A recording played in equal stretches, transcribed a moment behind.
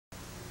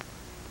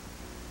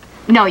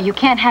No, you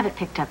can't have it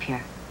picked up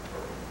here.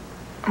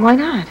 Why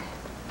not?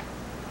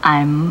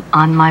 I'm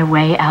on my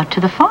way out to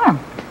the farm.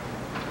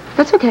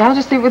 That's okay. I'll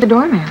just leave it with the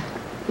doorman.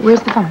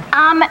 Where's the farm?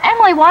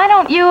 Emily, why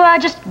don't you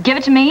just give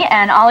it to me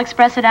and I'll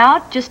express it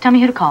out? Just tell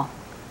me who to call.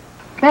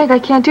 Meg, I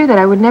can't do that.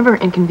 I would never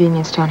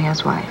inconvenience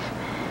Tonio's wife.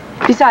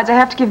 Besides, I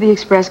have to give the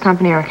express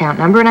company our account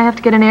number, and I have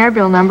to get an air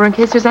bill number in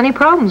case there's any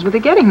problems with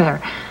it getting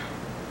there.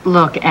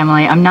 Look,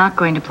 Emily, I'm not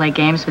going to play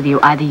games with you.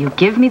 Either you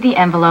give me the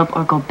envelope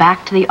or go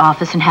back to the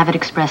office and have it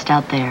expressed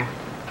out there.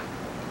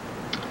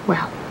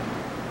 Well,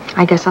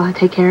 I guess I'll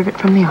take care of it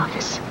from the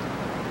office.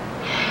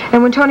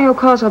 And when Tonio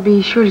calls, I'll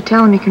be sure to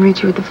tell him he can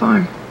reach you at the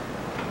farm.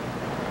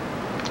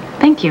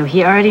 Thank you.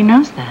 He already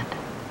knows that.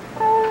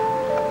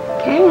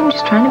 Okay, I'm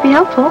just trying to be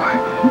helpful.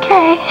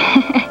 Okay.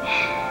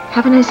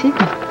 Have a nice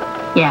evening.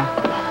 Yeah,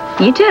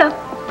 you too.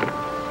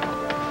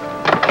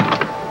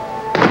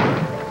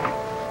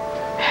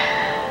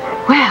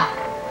 Well,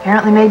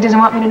 apparently Meg doesn't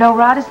want me to know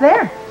Rod is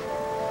there.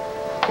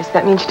 Guess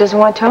that means she doesn't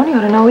want Tonio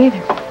to know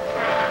either.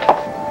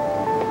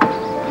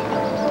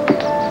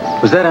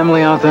 Was that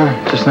Emily out there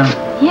just now?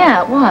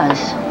 Yeah, it was.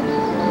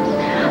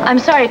 I'm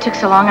sorry it took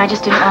so long. I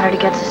just didn't want her to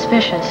get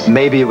suspicious.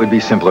 Maybe it would be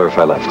simpler if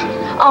I left.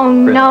 Oh,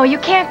 no, you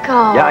can't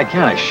go. Yeah, I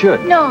can. I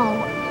should. No.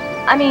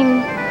 I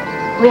mean,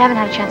 we haven't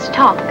had a chance to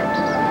talk.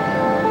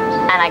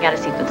 And I got a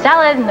seafood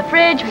salad in the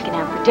fridge we can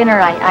have for dinner.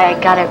 I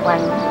got it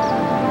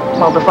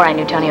before I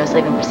knew Tony was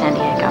leaving for San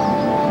Diego.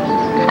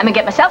 I'm gonna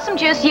get myself some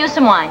juice, you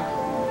some wine.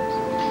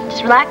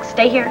 Just relax,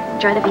 stay here,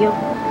 enjoy the view.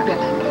 I'll be right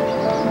back.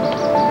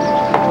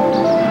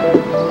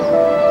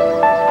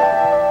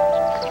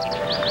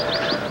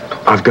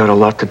 I've got a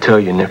lot to tell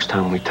you next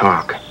time we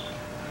talk.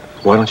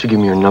 Why don't you give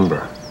me your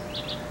number?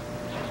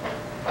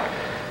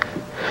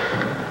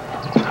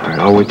 All right,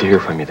 I'll wait to hear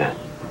from you then.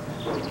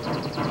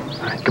 All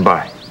right,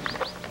 goodbye.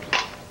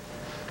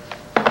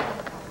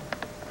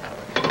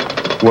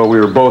 Well, we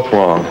were both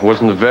wrong. It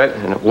wasn't the vet,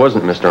 and it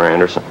wasn't Mr.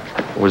 Anderson.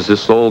 It was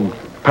this old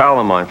pal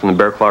of mine from the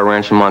Bear Claw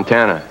Ranch in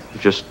Montana. He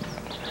just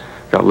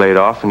got laid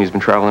off, and he's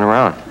been traveling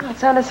around. Oh, it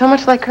sounded so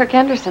much like Kirk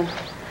Anderson.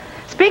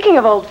 Speaking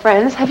of old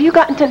friends, have you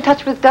gotten in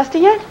touch with Dusty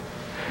yet?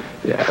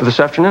 Yeah, this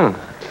afternoon.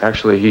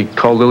 Actually, he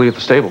called Lily at the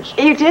stables.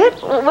 You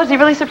did? Was he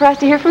really surprised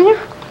to hear from you?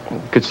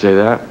 Could say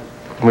that.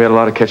 We had a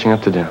lot of catching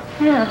up to do.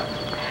 Yeah.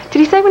 Did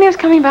he say when he was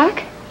coming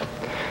back?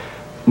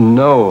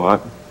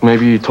 No,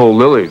 maybe he told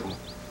Lily.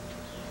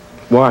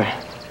 Why?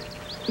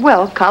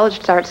 Well, college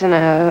starts in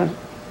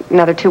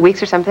another 2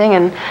 weeks or something,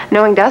 and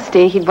knowing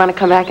Dusty, he'd want to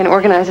come back and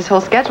organize his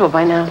whole schedule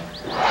by now.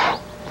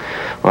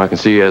 Well, I can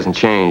see he hasn't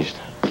changed.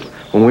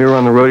 When we were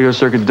on the rodeo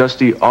circuit,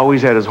 Dusty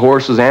always had his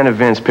horses and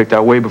events picked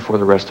out way before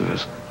the rest of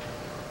us.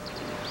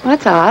 Well,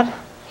 that's odd.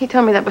 He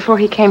told me that before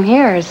he came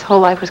here, his whole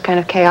life was kind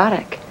of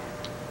chaotic.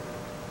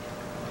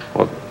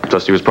 Well,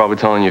 Dusty was probably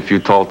telling you a few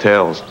tall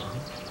tales.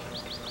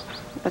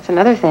 That's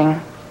another thing.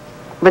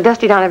 But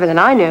Dusty Donovan that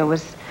I knew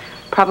was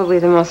probably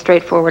the most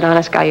straightforward,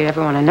 honest guy you'd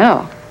ever want to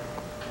know.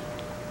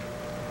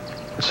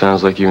 It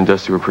sounds like you and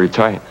Dusty were pretty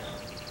tight.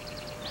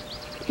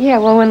 Yeah,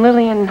 well, when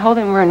Lily and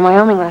Holden were in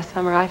Wyoming last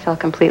summer, I fell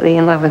completely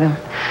in love with him.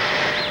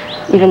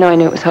 Even though I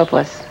knew it was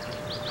hopeless.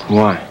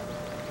 Why?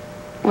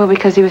 Well,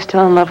 because he was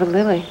still in love with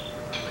Lily.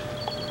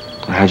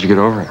 How'd you get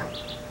over it?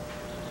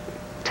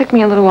 Took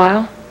me a little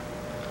while.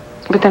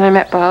 But then I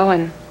met Bo,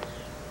 and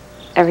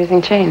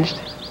everything changed.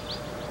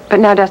 But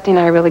now Dusty and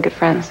I are really good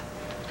friends.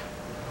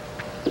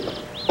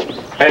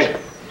 Hey,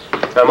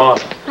 I'm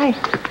off. Hi.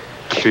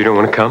 Sure you don't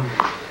want to come?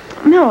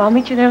 No, I'll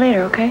meet you there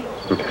later, okay?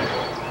 Okay.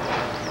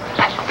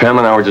 Pam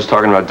and I were just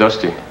talking about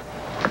Dusty.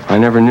 I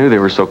never knew they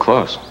were so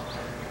close.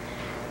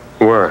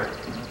 Were.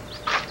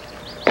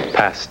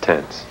 Past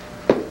tense.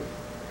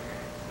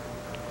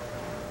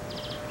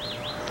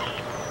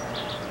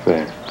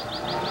 There.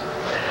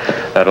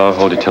 That'll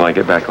hold you till I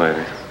get back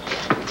later.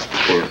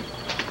 Here.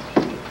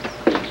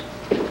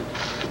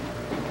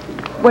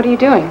 What are you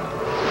doing?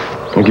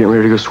 I'm getting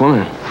ready to go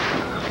swimming.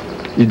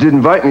 You did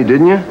invite me,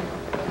 didn't you?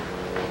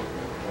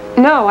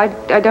 No, I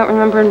don't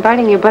remember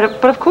inviting you, but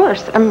of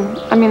course. I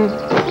mean,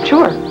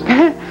 sure.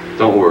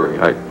 Don't worry.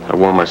 I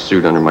wore my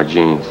suit under my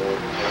jeans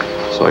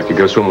so I could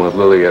go swimming with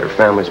Lily at her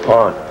family's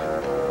pond.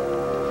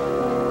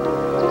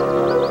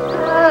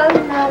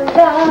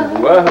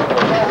 Well,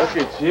 look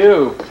at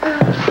you.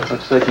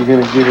 Looks like you're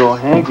gonna give old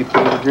Hank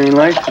the green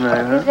light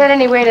tonight, huh? Is that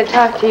any way to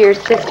talk to your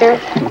sister?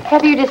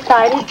 Have you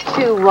decided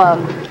to,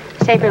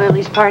 stay for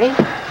Lily's party?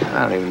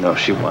 I don't even know if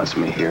she wants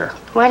me here.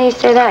 Why do you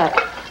say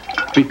that?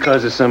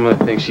 Because of some of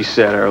the things she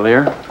said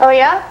earlier. Oh,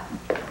 yeah?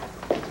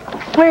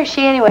 Where is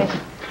she anyway?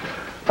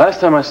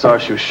 Last time I saw her,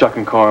 she was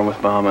shucking corn with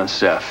Mama and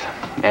Seth.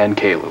 And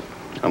Caleb.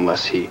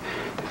 Unless he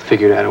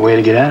figured out a way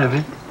to get out of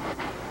it.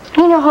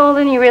 You know,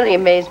 Holden, you really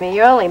amaze me.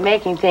 You're only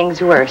making things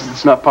worse.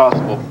 It's not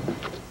possible.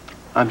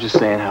 I'm just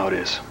saying how it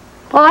is.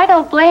 Well, I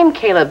don't blame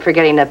Caleb for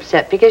getting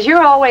upset, because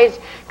you're always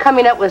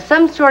coming up with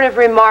some sort of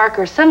remark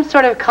or some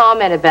sort of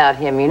comment about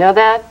him. You know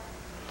that?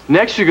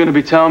 Next, you're going to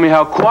be telling me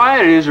how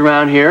quiet it is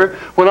around here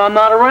when I'm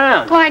not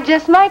around. Well, I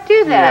just might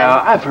do that.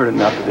 Yeah, I've heard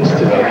enough of this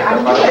today.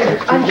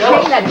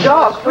 Unchain that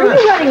dog. Where are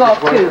you running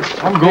off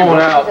to? I'm going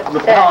out the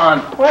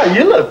pond. Well,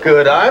 you look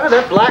good, Ivor.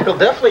 That black will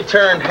definitely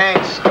turn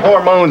Hank's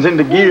hormones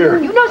into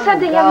gear. You know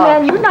something, young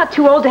man? You're not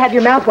too old to have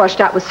your mouth washed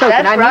out with soap.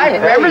 That's and I right.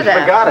 mean it. Remember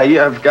that.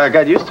 I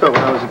got used to it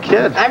when I was a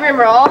kid. I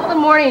remember all the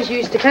mornings you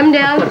used to come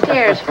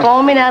downstairs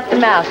foaming at the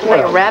mouth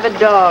like a rabid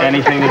dog.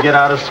 Anything to get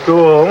out of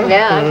school.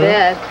 Yeah, I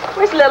bet.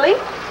 Where's Lily?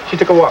 She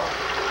took a walk.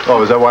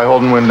 Oh, is that why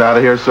Holden went out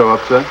of here so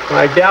upset?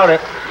 I doubt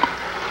it.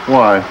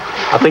 Why?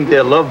 I think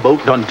their love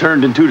boat done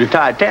turned into the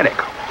Titanic.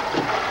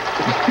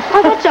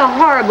 Oh, that's a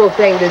horrible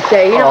thing to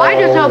say. You know, I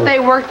just hope they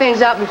work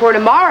things out before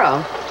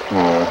tomorrow.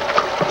 Oh.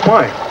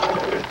 Why?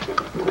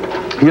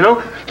 You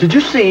know, did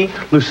you see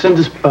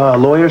Lucinda's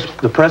lawyer's,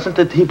 the present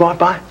that he bought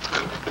by?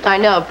 I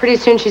know. Pretty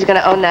soon she's going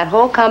to own that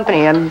whole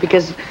company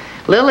because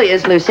Lily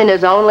is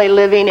Lucinda's only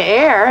living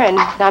heir. And,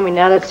 I mean,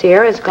 now that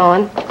Sierra's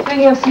gone.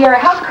 Speaking of Sierra,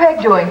 how's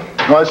Craig doing?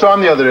 Well, I saw him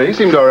the other day. He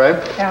seemed all right.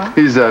 Yeah.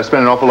 He's spent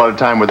an awful lot of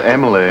time with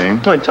Emily.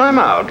 Wait, time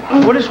out.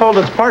 What is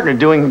Holden's partner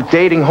doing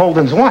dating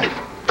Holden's wife?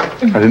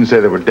 I didn't say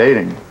they were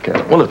dating,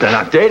 Ken. Well, if they're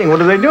not dating, what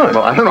are they doing?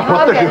 Well, I don't know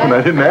what they're doing.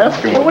 I didn't ask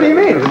him. Well, what do you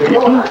mean?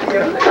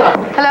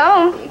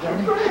 Hello?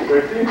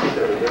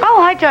 Oh,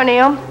 hi,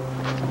 Tonio.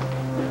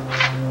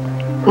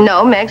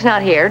 No, Meg's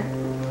not here.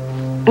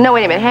 No,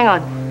 wait a minute. Hang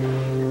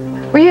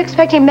on. Were you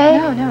expecting Meg?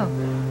 No.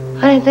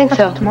 I didn't think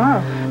so.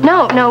 Tomorrow.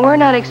 No, we're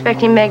not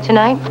expecting Meg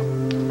tonight.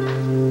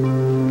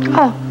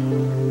 Oh,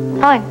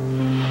 fine.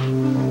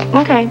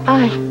 Okay,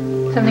 bye.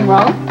 Something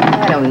wrong?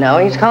 I don't know.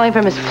 He's calling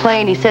from his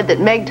plane. He said that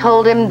Meg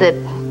told him that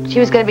she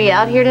was going to be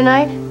out here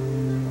tonight.